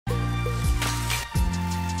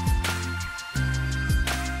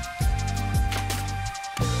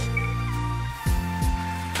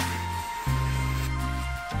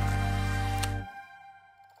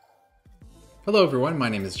Hello everyone, my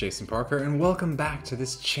name is Jason Parker and welcome back to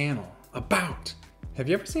this channel about... Have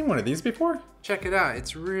you ever seen one of these before? Check it out,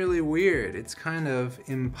 it's really weird. It's kind of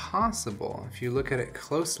impossible. If you look at it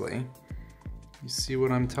closely, you see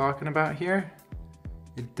what I'm talking about here?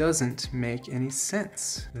 It doesn't make any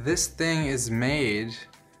sense. This thing is made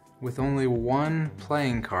with only one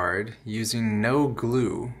playing card using no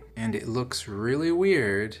glue, and it looks really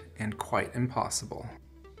weird and quite impossible.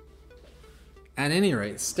 At any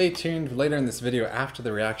rate, stay tuned later in this video after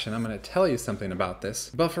the reaction. I'm going to tell you something about this.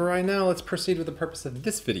 But for right now, let's proceed with the purpose of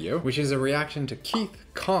this video, which is a reaction to Keith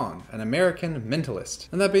Kong, an American mentalist.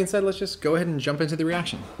 And that being said, let's just go ahead and jump into the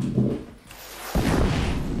reaction.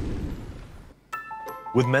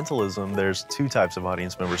 With mentalism, there's two types of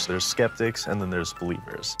audience members. There's skeptics and then there's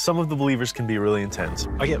believers. Some of the believers can be really intense.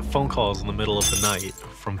 I get phone calls in the middle of the night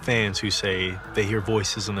from fans who say they hear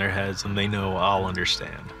voices in their heads and they know I'll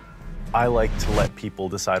understand. I like to let people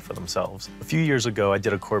decide for themselves. A few years ago, I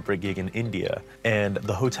did a corporate gig in India, and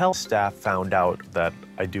the hotel staff found out that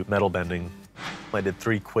I do metal bending. I did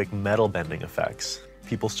 3 quick metal bending effects.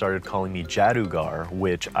 People started calling me Jadugar,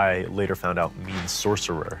 which I later found out means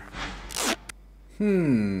sorcerer.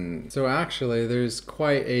 So actually, there's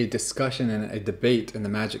quite a discussion and a debate in the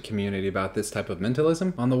magic community about this type of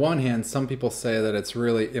mentalism. On the one hand, some people say that it's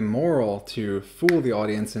really immoral to fool the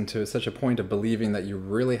audience into such a point of believing that you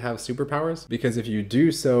really have superpowers, because if you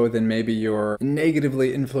do so, then maybe you're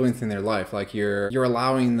negatively influencing their life. Like you're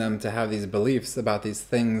allowing them to have these beliefs about these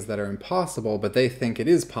things that are impossible, but they think it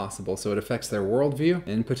is possible, so it affects their worldview,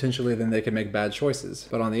 and potentially then they can make bad choices.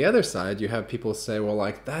 But on the other side, you have people say, well,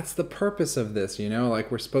 like, that's the purpose of this, you know,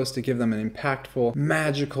 like we're supposed to give them an impactful,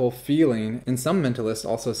 magical feeling. And some mentalists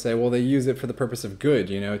also say, well, they use it for the purpose of good,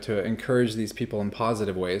 you know, to encourage these people in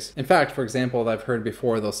positive ways. In fact, for example, I've heard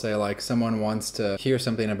before, they'll say like someone wants to hear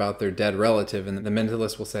something about their dead relative and the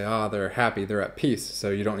mentalist will say, they're happy, they're at peace, so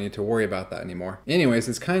you don't need to worry about that anymore. Anyways,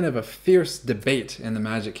 it's kind of a fierce debate in the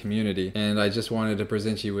magic community, and I just wanted to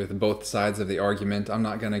present you with both sides of the argument. I'm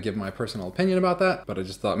not going to give my personal opinion about that, but I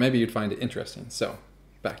just thought maybe you'd find it interesting. So,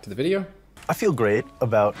 back to the video. I feel great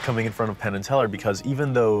about coming in front of Penn and Teller because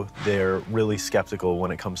even though they're really skeptical when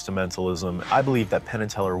it comes to mentalism, I believe that Penn and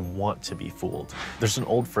Teller want to be fooled. There's an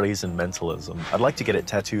old phrase in mentalism. I'd like to get it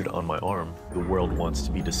tattooed on my arm. The world wants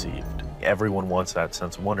to be deceived. Everyone wants that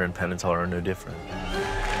sense of wonder, and Penn and Teller are no different.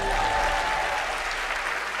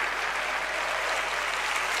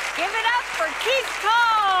 Give it up for Keith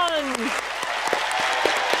Kong!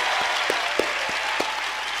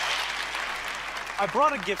 I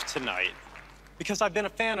brought a gift tonight because I've been a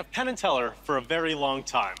fan of Penn and Teller for a very long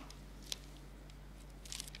time.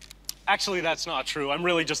 Actually, that's not true. I'm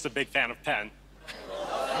really just a big fan of Penn.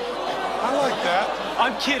 I like that.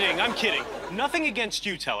 I'm kidding. Nothing against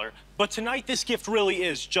you, Teller, but tonight this gift really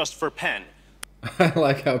is just for Penn. I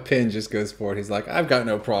like how Penn just goes for it. He's like, I've got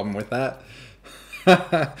no problem with that.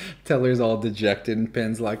 Teller's all dejected and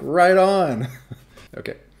Penn's like, right on.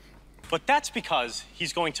 Okay. But that's because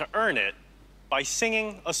he's going to earn it by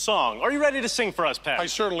singing a song. Are you ready to sing for us, Penn? I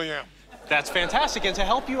certainly am. That's fantastic, and to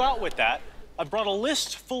help you out with that, I brought a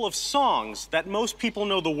list full of songs that most people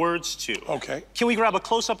know the words to. Okay. Can we grab a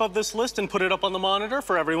close-up of this list and put it up on the monitor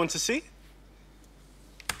for everyone to see?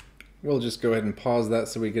 We'll just go ahead and pause that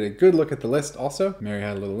so we get a good look at the list also. Mary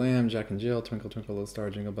Had a Little Lamb, Jack and Jill, Twinkle Twinkle Little Star,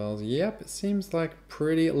 Jingle Bells. Yep, it seems like a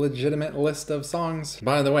pretty legitimate list of songs.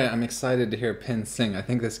 By the way, I'm excited to hear Penn sing. I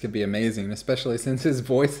think this could be amazing, especially since his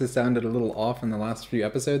voice has sounded a little off in the last few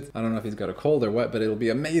episodes. I don't know if he's got a cold or what, but it'll be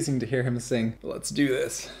amazing to hear him sing. Let's do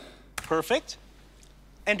this. Perfect.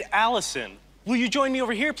 And Alyson, will you join me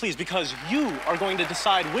over here, please? Because you are going to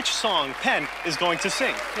decide which song Penn is going to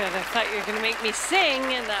sing. Good, I thought you were going to make me sing,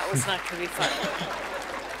 and that was not going to be fun.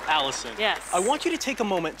 Alyson, yes. I want you to take a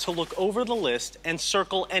moment to look over the list and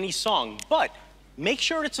circle any song, but make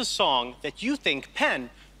sure it's a song that you think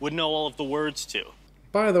Penn would know all of the words to.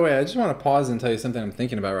 By the way, I just want to pause and tell you something I'm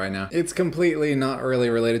thinking about right now. It's completely not really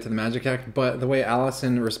related to the Magic Act, but the way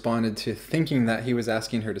Alyson responded to thinking that he was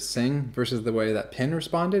asking her to sing versus the way that Penn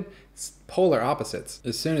responded, it's polar opposites.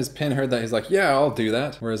 As soon as Penn heard that, he's like, yeah, I'll do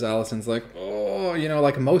that. Whereas Alyson's like, oh, you know,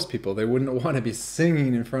 like most people, they wouldn't want to be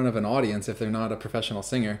singing in front of an audience if they're not a professional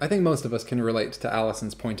singer. I think most of us can relate to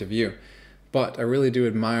Alyson's point of view. But I really do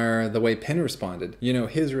admire the way Penn responded. You know,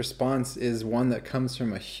 his response is one that comes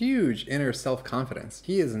from a huge inner self-confidence.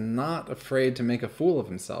 He is not afraid to make a fool of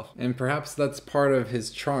himself. And perhaps that's part of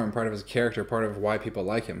his charm, part of his character, part of why people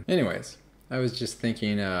like him. Anyways, I was just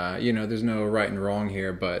thinking, you know, there's no right and wrong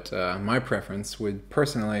here, but my preference would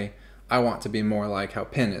personally, I want to be more like how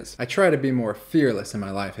Penn is. I try to be more fearless in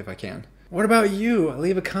my life if I can. What about you?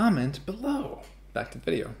 Leave a comment below. Back to the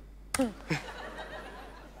video.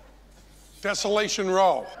 Desolation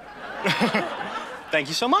Row. Thank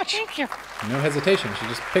you so much. Thank you. No hesitation. She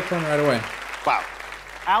just picked one right away. Wow.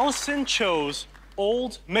 Alyson chose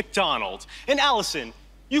Old MacDonald. And Alyson,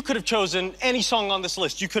 you could have chosen any song on this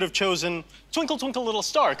list. You could have chosen Twinkle, Twinkle, Little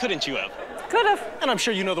Star, couldn't you have? Could have. And I'm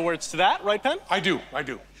sure you know the words to that, right, Penn? I do.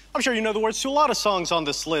 I'm sure you know the words to a lot of songs on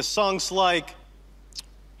this list. Songs like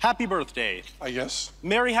Happy Birthday, I guess.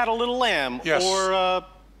 Mary Had a Little Lamb, Yes. or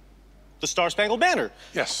The Star-Spangled Banner.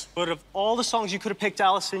 Yes. But of all the songs you could have picked,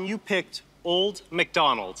 Alyson, you picked Old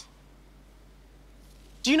MacDonald.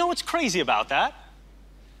 Do you know what's crazy about that?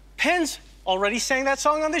 Penn's already sang that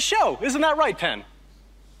song on this show. Isn't that right, Penn?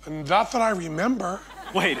 Not that I remember.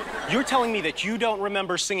 Wait, you're telling me that you don't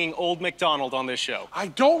remember singing Old MacDonald on this show? I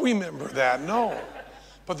don't remember that, no.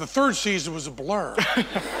 But the third season was a blur.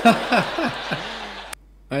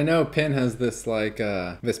 I know Penn has this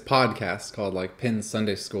this podcast called Penn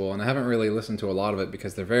Sunday School, and I haven't really listened to a lot of it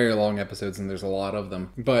because they're very long episodes and there's a lot of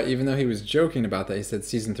them. But even though he was joking about that, he said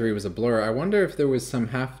season 3 was a blur. I wonder if there was some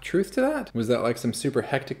half truth to that. Was that some super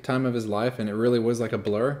hectic time of his life and it really was like a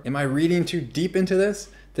blur? Am I reading too deep into this?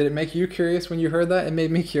 Did it make you curious when you heard that? It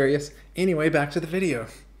made me curious. Anyway, back to the video.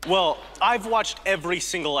 Well, I've watched every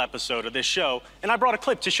single episode of this show, and I brought a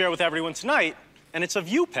clip to share with everyone tonight, and it's of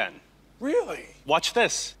you, Penn. Really? Watch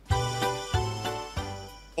this.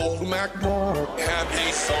 Old MacDonald had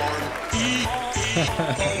a farm,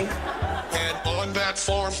 E-E-O. And on that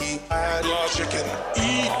farm he had a chicken,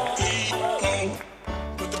 E-E-O.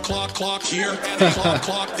 With the clock here, and the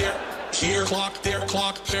clock there. Here, clock there,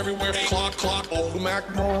 clock everywhere, clock. Old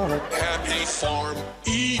MacDonald had a farm,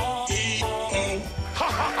 E-E-O. Ha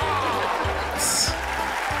ha ha!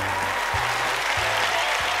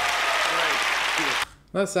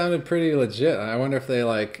 That sounded pretty legit. I wonder if they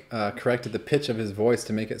corrected the pitch of his voice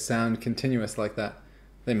to make it sound continuous like that.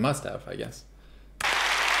 They must have, I guess.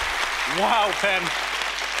 Wow, Penn.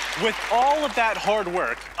 With all of that hard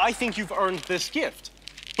work, I think you've earned this gift.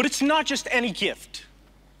 But it's not just any gift.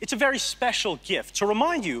 It's a very special gift to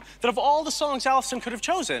remind you that of all the songs Alyson could have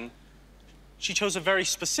chosen, she chose a very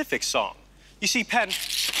specific song. You see, Penn,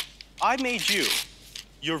 I made you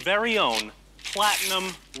your very own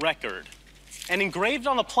platinum record. And engraved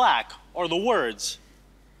on the plaque are the words,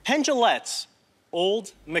 Penn Jillette's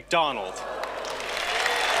Old MacDonald.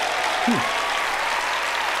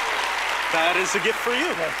 That is a gift for you.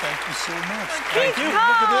 Well, thank you so much. Thank you. Look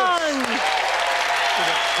at this. With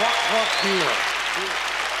a clock here.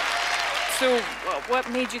 So, what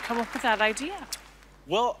made you come up with that idea?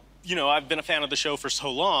 Well, you know, I've been a fan of the show for so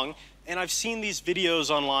long, and I've seen these videos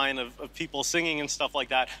online of people singing and stuff like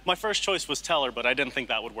that. My first choice was Teller, but I didn't think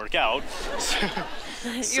that would work out.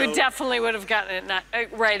 You definitely would have gotten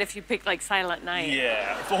it right if you picked Silent Night.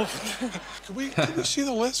 Yeah. Can we see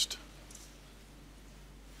the list?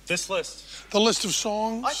 This list. The list of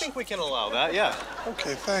songs? I think we can allow that, yeah.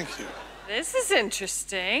 Okay, thank you. This is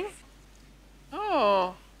interesting.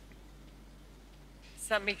 Oh. Does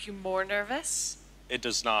that make you more nervous? It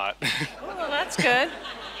does not. Oh, well, that's good.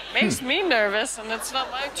 Makes me nervous, and it's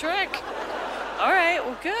not my trick. All right,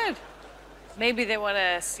 well, good. Maybe they want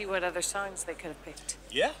to see what other songs they could have picked.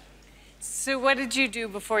 Yeah. So what did you do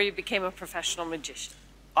before you became a professional magician?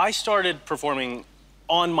 I started performing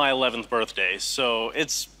on my 11th birthday, so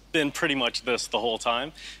it's been pretty much this the whole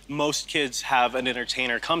time. Most kids have an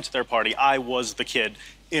entertainer come to their party. I was the kid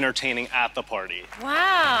entertaining at the party.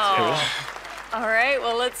 Wow. All right,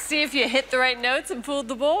 well, let's see if you hit the right notes and fooled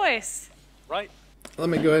the boys. Right. Let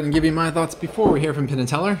me go ahead and give you my thoughts before we hear from Penn and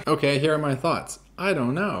Teller. Okay, here are my thoughts. I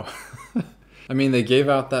don't know. I mean, they gave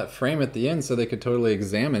out that frame at the end so they could totally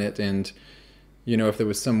examine it, and, you know, if there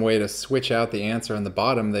was some way to switch out the answer on the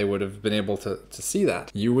bottom, they would have been able to see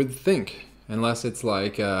that. You would think. Unless it's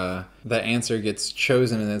the answer gets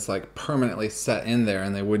chosen and it's permanently set in there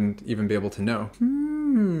and they wouldn't even be able to know.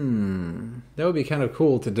 That would be kind of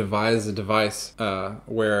cool to devise a device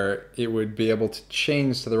where it would be able to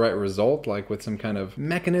change to the right result, with some kind of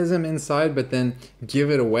mechanism inside, but then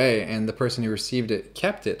give it away, and the person who received it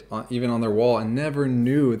kept it even on their wall and never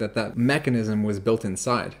knew that mechanism was built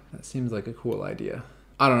inside. That seems like a cool idea.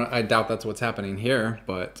 I don't know, I doubt that's what's happening here,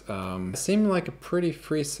 but it seemed like a pretty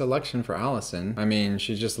free selection for Alyson. I mean,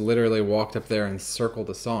 she just literally walked up there and circled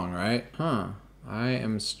a song, right? I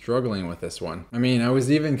am struggling with this one. I mean, I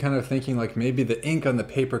was even kind of thinking maybe the ink on the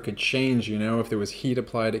paper could change, you know, if there was heat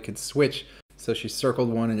applied, it could switch. So she circled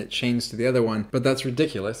one and it changed to the other one. But that's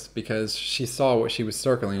ridiculous because she saw what she was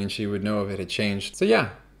circling and she would know if it had changed. So yeah,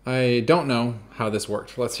 I don't know how this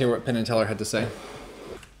worked. Let's hear what Penn and Teller had to say.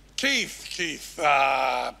 Keith,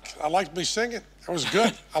 I liked me singing. That was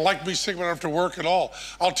good. I liked me singing after work at all.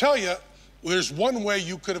 I'll tell you, There's one way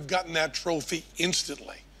you could have gotten that trophy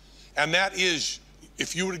instantly, and that is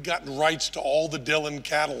if you would have gotten rights to all the Dylan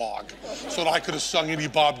catalog so that I could have sung any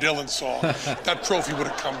Bob Dylan song. That trophy would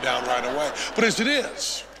have come down right away. But as it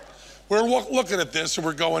is, we're looking at this and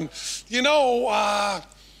we're going, you know,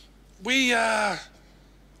 we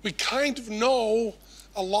kind of know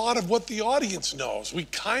a lot of what the audience knows. We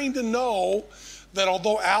kind of know that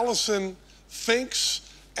although Alyson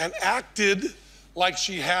thinks and acted like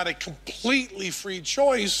she had a completely free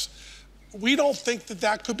choice, we don't think that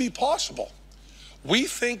that could be possible. We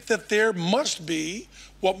think that there must be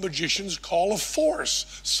what magicians call a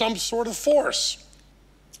force, some sort of force.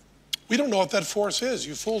 We don't know what that force is.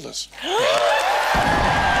 You fooled us.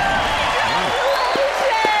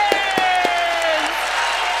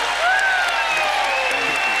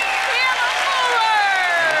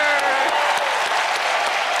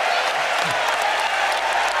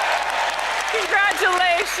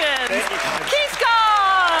 Congratulations! He's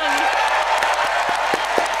gone!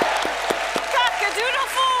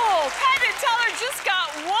 Cock-a-doodle-fool! Penn and Teller just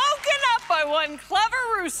got woken up by one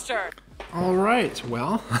clever rooster. All right,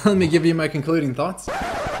 well, let me give you my concluding thoughts.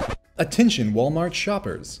 Attention Walmart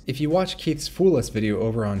shoppers. If you watch Keith's Fool Us video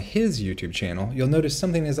over on his YouTube channel, you'll notice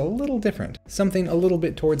something is a little different. Something a little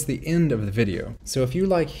bit towards the end of the video. So if you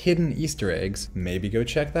like hidden Easter eggs, maybe go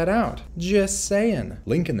check that out. Just saying.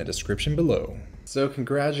 Link in the description below. So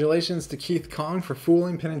congratulations to Keith Kong for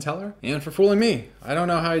fooling Penn and Teller, and for fooling me. I don't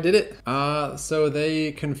know how he did it. So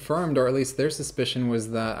they confirmed, or at least their suspicion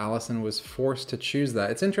was that Alyson was forced to choose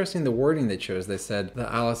that. It's interesting the wording they chose. They said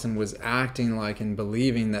that Alyson was acting like and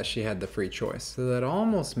believing that she had the free choice. So that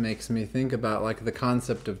almost makes me think about like the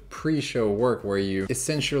concept of pre-show work, where you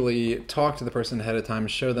essentially talk to the person ahead of time,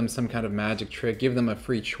 show them some kind of magic trick, give them a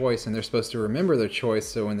free choice, and they're supposed to remember their choice,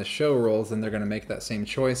 so when the show rolls, then they're gonna make that same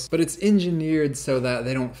choice. But it's engineered so that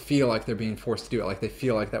they don't feel like they're being forced to do it, like they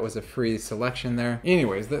feel like that was a free selection there.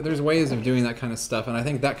 Anyways, there's ways of doing that kind of stuff, and I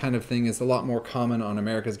think that kind of thing is a lot more common on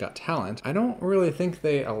America's Got Talent. I don't really think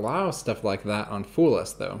they allow stuff like that on Fool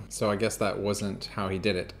Us though, so I guess that wasn't how he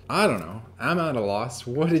did it. I don't know. I'm at a loss.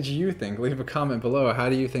 What did you think? Leave a comment below. How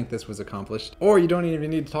do you think this was accomplished? Or you don't even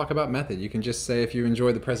need to talk about method. You can just say if you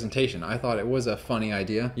enjoyed the presentation. I thought it was a funny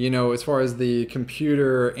idea. You know, as far as the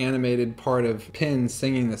computer animated part of Penn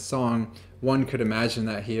singing the song, one could imagine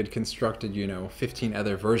that he had constructed, you know, 15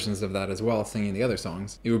 other versions of that as well, singing the other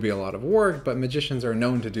songs. It would be a lot of work, but magicians are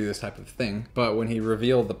known to do this type of thing. But when he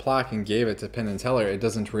revealed the plaque and gave it to Penn and Teller, it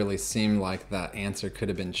doesn't really seem like that answer could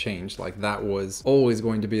have been changed. Like that was always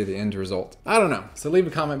going to be the end result. I don't know. So leave a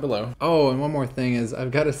comment below. Oh, and one more thing is, I've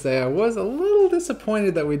got to say, I was a little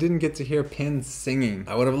disappointed that we didn't get to hear Penn singing.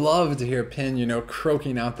 I would have loved to hear Penn, you know,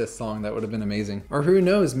 croaking out this song. That would have been amazing. Or who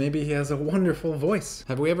knows, maybe he has a wonderful voice.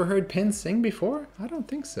 Have we ever heard Penn sing before? I don't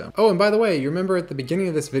think so. Oh, and by the way, you remember at the beginning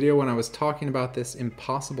of this video when I was talking about this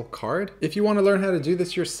impossible card? If you want to learn how to do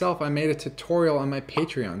this yourself, I made a tutorial on my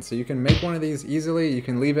Patreon, so you can make one of these easily. You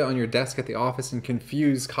can leave it on your desk at the office and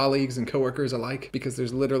confuse colleagues and coworkers alike, because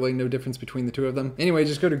there's literally no difference between the two of them. Anyway,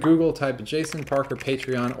 just go to Google, type Jason Parker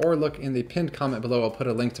Patreon, or look in the pinned comment below. I'll put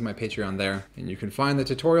a link to my Patreon there, and you can find the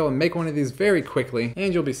tutorial and make one of these very quickly,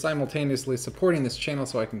 and you'll be simultaneously supporting this channel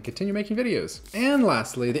so I can continue making videos. And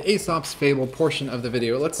lastly, the Aesop's Fable portion of the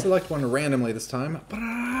video. Let's select one randomly this time.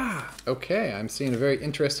 Okay, I'm seeing a very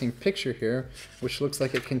interesting picture here, which looks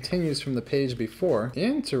like it continues from the page before.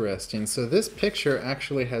 Interesting. So this picture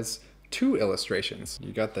actually has two illustrations.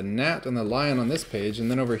 You got the gnat and the lion on this page,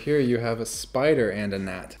 and then over here you have a spider and a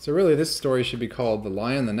gnat. So really this story should be called The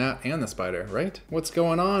Lion, the Gnat, and the Spider, right? What's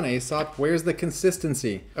going on, Aesop? Where's the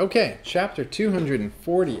consistency? Okay, chapter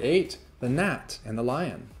 248, The Gnat and the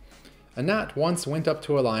Lion. A gnat once went up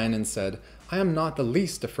to a lion and said, "I am not the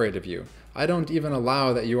least afraid of you. I don't even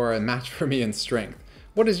allow that you are a match for me in strength.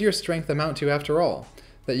 What does your strength amount to after all?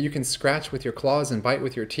 That you can scratch with your claws and bite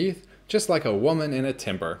with your teeth, just like a woman in a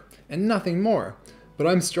temper, and nothing more. But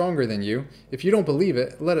I'm stronger than you. If you don't believe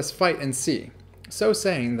it, let us fight and see." So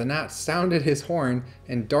saying, the gnat sounded his horn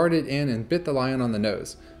and darted in and bit the lion on the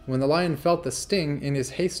nose. When the lion felt the sting, in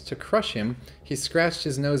his haste to crush him, he scratched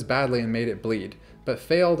his nose badly and made it bleed, but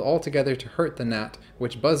failed altogether to hurt the gnat,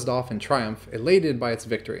 which buzzed off in triumph, elated by its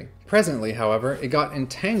victory. Presently, however, it got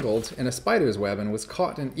entangled in a spider's web and was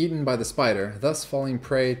caught and eaten by the spider, thus falling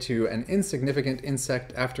prey to an insignificant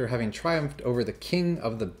insect after having triumphed over the king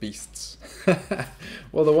of the beasts.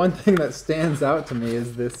 Well, the one thing that stands out to me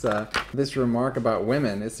is this remark about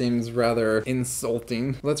women. It seems rather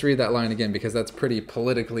insulting. Let's read that line again, because that's pretty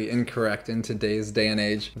politically incorrect in today's day and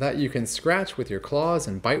age. That you can scratch with your claws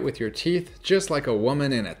and bite with your teeth, just like a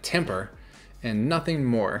woman in a temper, and nothing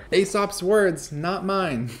more. Aesop's words, not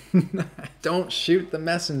mine. Don't shoot the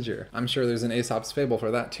messenger. I'm sure there's an Aesop's fable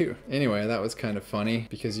for that too. Anyway, that was kind of funny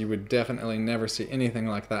because you would definitely never see anything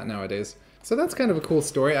like that nowadays. So that's kind of a cool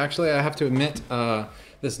story. Actually, I have to admit,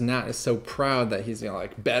 this gnat is so proud that he's,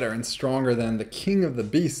 like better and stronger than the king of the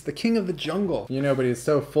beasts, the king of the jungle. But he's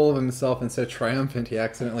so full of himself and so triumphant, he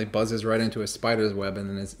accidentally buzzes right into a spider's web and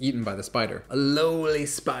then is eaten by the spider. A lowly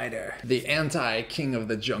spider, the anti-king of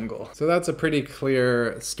the jungle. So that's a pretty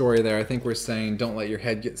clear story there. I think we're saying don't let your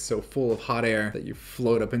head get so full of hot air that you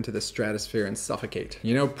float up into the stratosphere and suffocate.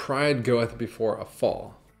 Pride goeth before a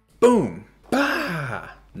fall. Boom! Bah!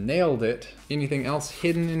 Nailed it. Anything else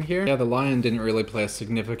hidden in here? Yeah, the lion didn't really play a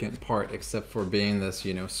significant part except for being this,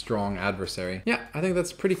 strong adversary. Yeah, I think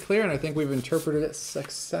that's pretty clear, and I think we've interpreted it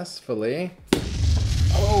successfully.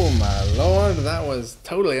 Oh my lord, that was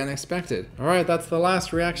totally unexpected. Alright, that's the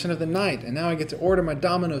last reaction of the night, and now I get to order my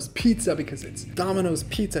Domino's pizza because it's Domino's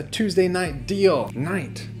Pizza Tuesday night deal.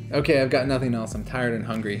 Night. Okay, I've got nothing else. I'm tired and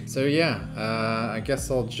hungry. So yeah, I guess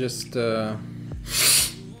I'll just,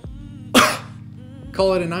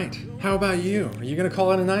 call it a night. How about you? Are you gonna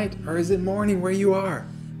call it a night? Or is it morning where you are?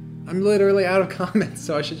 I'm literally out of comments,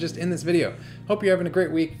 so I should just end this video. Hope you're having a great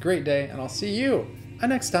week, great day, and I'll see you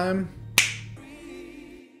next time.